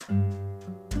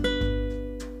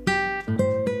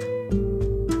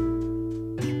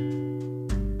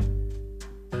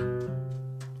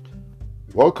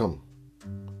Welcome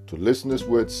to Listener's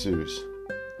Word series.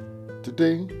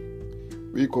 Today,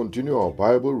 we continue our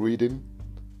Bible reading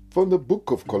from the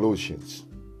book of Colossians.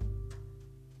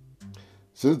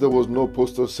 Since there was no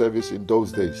postal service in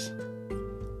those days,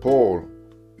 Paul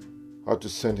had to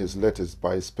send his letters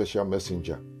by a special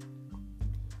messenger.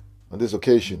 On this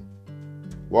occasion,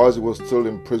 whilst he was still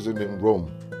imprisoned in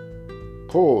Rome,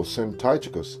 Paul sent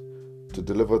Tychicus to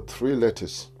deliver 3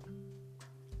 letters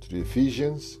to the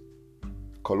Ephesians,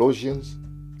 Colossians,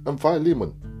 and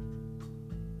Philemon,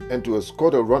 and to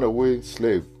escort a runaway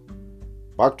slave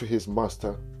back to his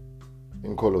master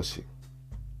in Colossae.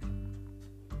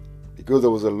 Because there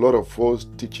was a lot of false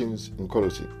teachings in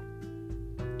Colossae,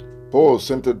 Paul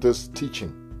centered this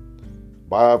teaching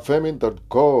by affirming that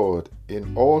God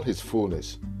in all his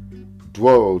fullness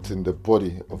dwelt in the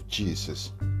body of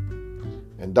Jesus,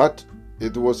 and that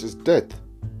it was his death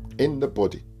in the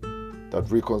body that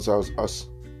reconciles us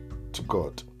to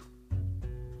God.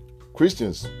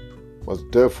 Christians must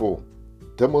therefore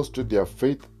demonstrate their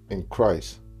faith in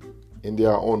Christ in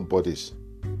their own bodies.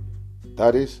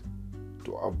 That is,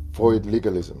 to avoid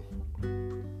legalism.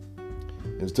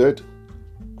 Instead,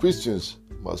 Christians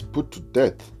must put to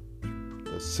death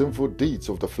the sinful deeds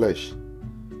of the flesh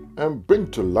and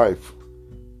bring to life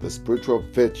the spiritual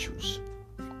virtues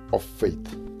of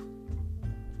faith.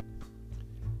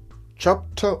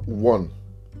 Chapter 1.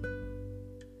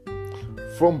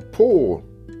 From Paul,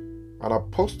 an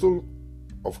apostle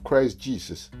of Christ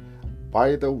Jesus,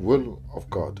 by the will of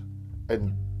God,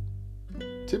 and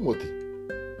Timothy,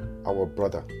 our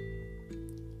brother,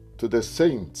 to the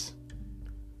saints,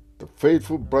 the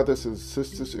faithful brothers and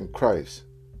sisters in Christ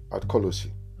at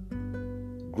Colossae,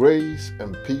 grace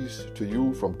and peace to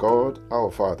you from God our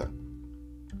Father.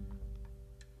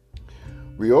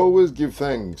 We always give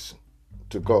thanks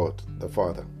to God the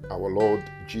Father, our Lord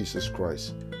Jesus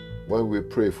Christ, when we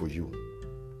pray for you,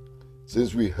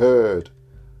 since we heard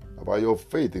about your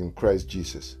faith in Christ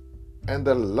Jesus and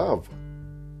the love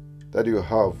that you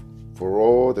have for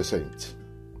all the saints.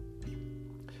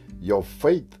 Your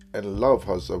faith and love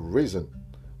has arisen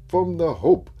from the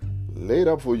hope laid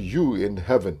up for you in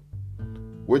heaven,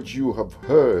 which you have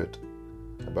heard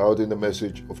about in the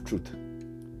message of truth,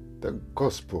 the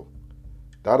gospel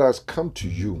that has come to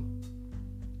you.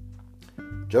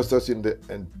 Just as in the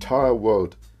entire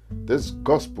world, this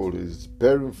gospel is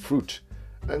bearing fruit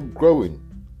and growing,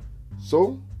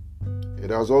 so it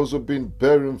has also been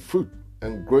bearing fruit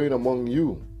and growing among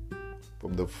you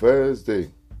from the first day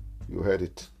you heard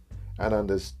it and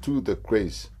understood the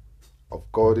grace of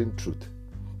God in truth.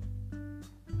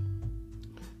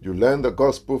 You learned the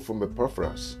gospel from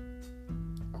Epaphras,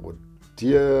 our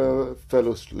dear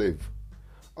fellow slave,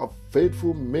 a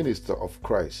faithful minister of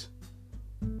Christ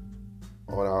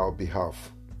on our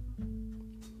behalf,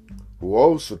 who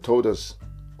also told us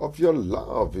of your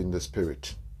love in the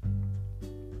Spirit.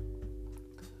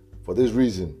 For this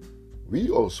reason, we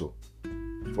also,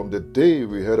 from the day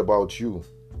we heard about you,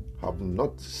 have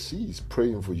not ceased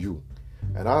praying for you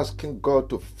and asking God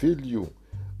to fill you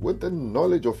with the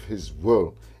knowledge of His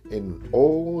will in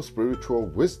all spiritual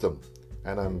wisdom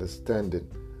and understanding,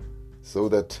 so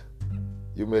that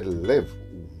you may live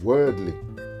worthy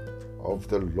of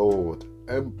the Lord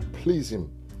and please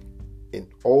Him in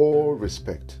all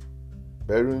respect,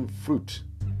 bearing fruit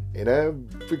in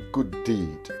every good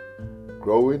deed,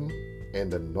 growing in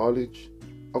the knowledge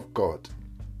of God,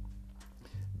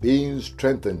 being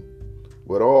strengthened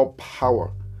with all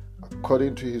power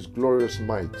according to His glorious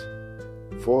might,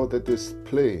 for the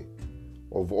display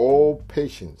of all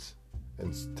patience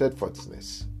and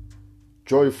steadfastness,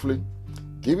 joyfully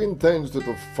giving thanks to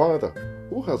the Father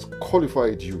who has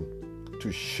qualified you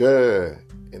to share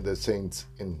in the saints'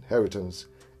 inheritance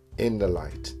in the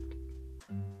light.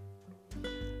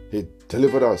 He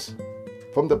delivered us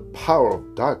from the power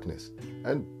of darkness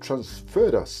and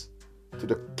transferred us to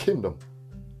the kingdom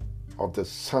of the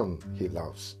Son He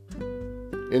loves,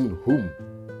 in whom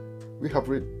we have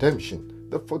redemption,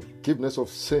 the forgiveness of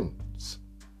sins.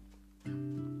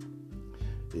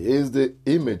 He is the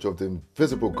image of the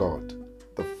invisible God,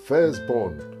 the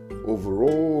firstborn over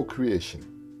all creation.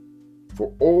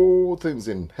 For all things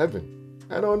in heaven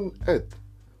and on earth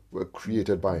were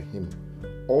created by Him.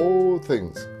 All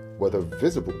things, whether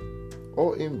visible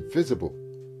or invisible,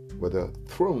 whether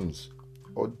thrones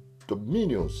or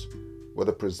dominions,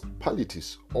 whether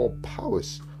principalities or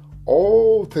powers,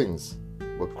 all things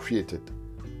were created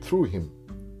through Him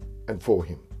and for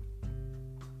Him.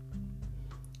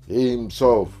 He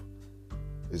Himself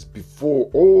is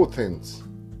before all things,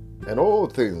 and all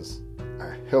things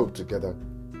are held together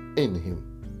in Him.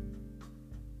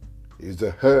 He is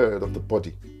the head of the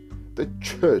body, the the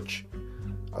church,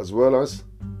 as well as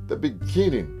the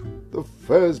beginning, the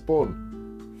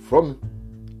firstborn from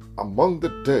among the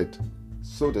dead,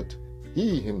 so that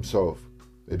he himself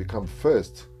may become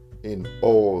first in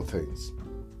all things.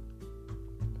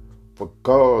 For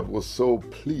God was so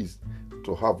pleased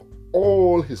to have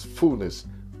all his fullness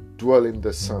dwell in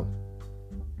the Son,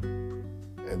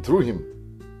 and through him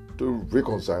to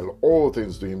reconcile all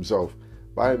things to himself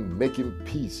by making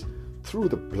peace through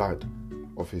the blood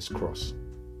of his cross.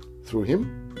 Through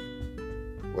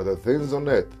him, whether things on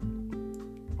earth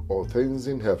or things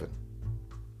in heaven.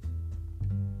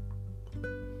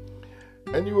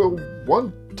 And you were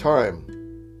one time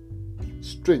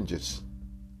strangers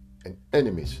and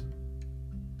enemies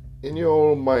in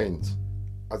your own minds,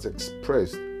 as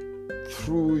expressed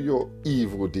through your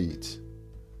evil deeds.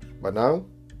 But now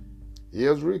he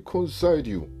has reconciled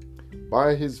you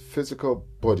by his physical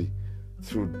body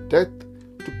through death,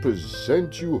 to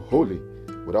present you holy,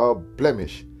 without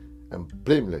blemish and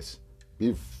blameless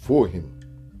before him.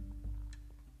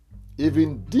 If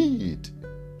indeed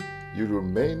you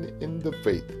remain in the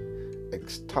faith,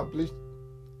 established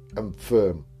and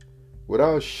firm,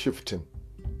 without shifting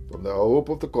from the hope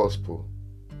of the gospel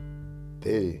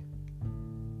they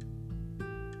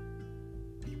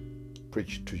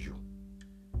preach to you.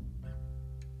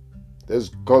 This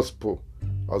gospel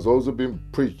has also been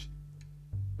preached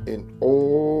in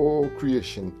all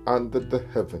creation under the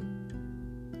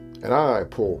heaven, and I,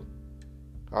 Paul,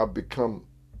 have become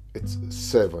its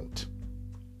servant.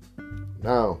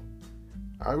 Now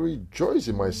I rejoice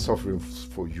in my sufferings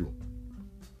for you,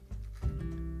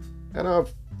 and I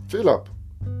fill up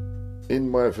in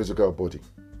my physical body,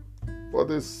 for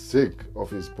the sake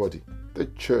of his body, the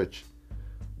church,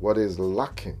 what is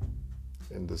lacking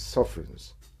in the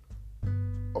sufferings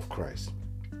of Christ.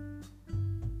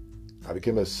 I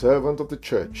became a servant of the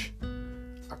church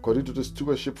according to the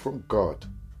stewardship from God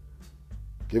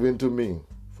given to me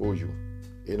for you,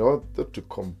 in order to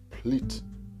complete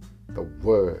the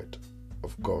word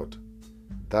of God,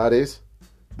 that is,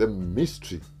 the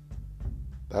mystery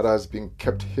that has been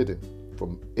kept hidden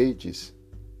from ages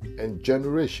and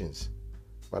generations,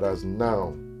 but has now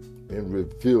been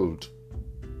revealed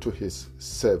to his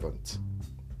servant.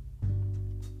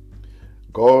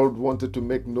 God wanted to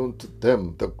make known to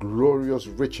them the glorious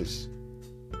riches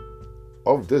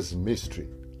of this mystery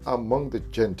among the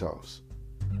Gentiles,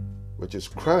 which is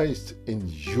Christ in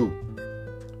you,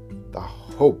 the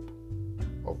hope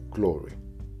of glory.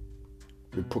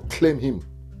 We proclaim him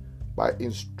by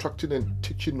instructing and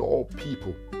teaching all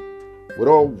people with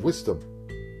all wisdom,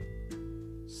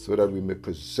 so that we may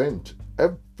present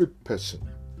every person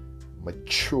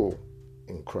mature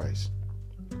in Christ.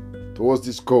 Towards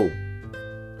this goal,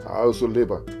 I also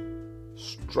labor,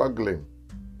 struggling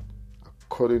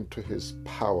according to his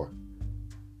power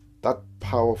that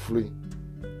powerfully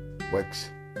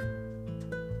works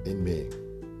in me.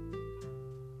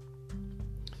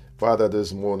 Father,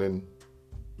 this morning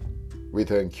we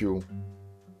thank you.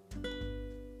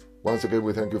 Once again,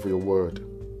 we thank you for your word.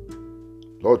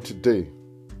 Lord, today,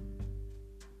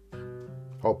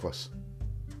 help us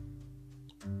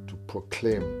to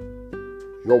proclaim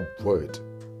your word,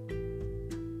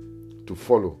 to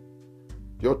follow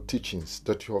your teachings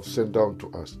that you have sent down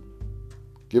to us.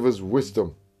 Give us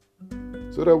wisdom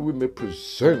so that we may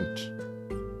present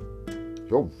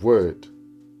your word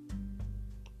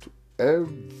to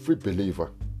every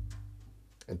believer,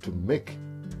 and to make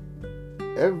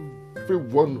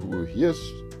everyone who hears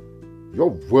your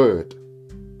word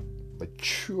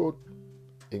matured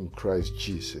in Christ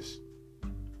Jesus.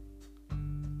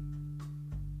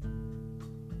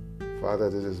 Father,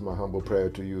 this is my humble prayer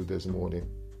to you this morning.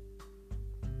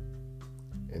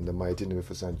 In the mighty name of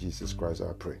your Son Jesus Christ,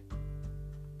 I pray.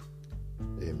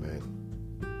 Amen.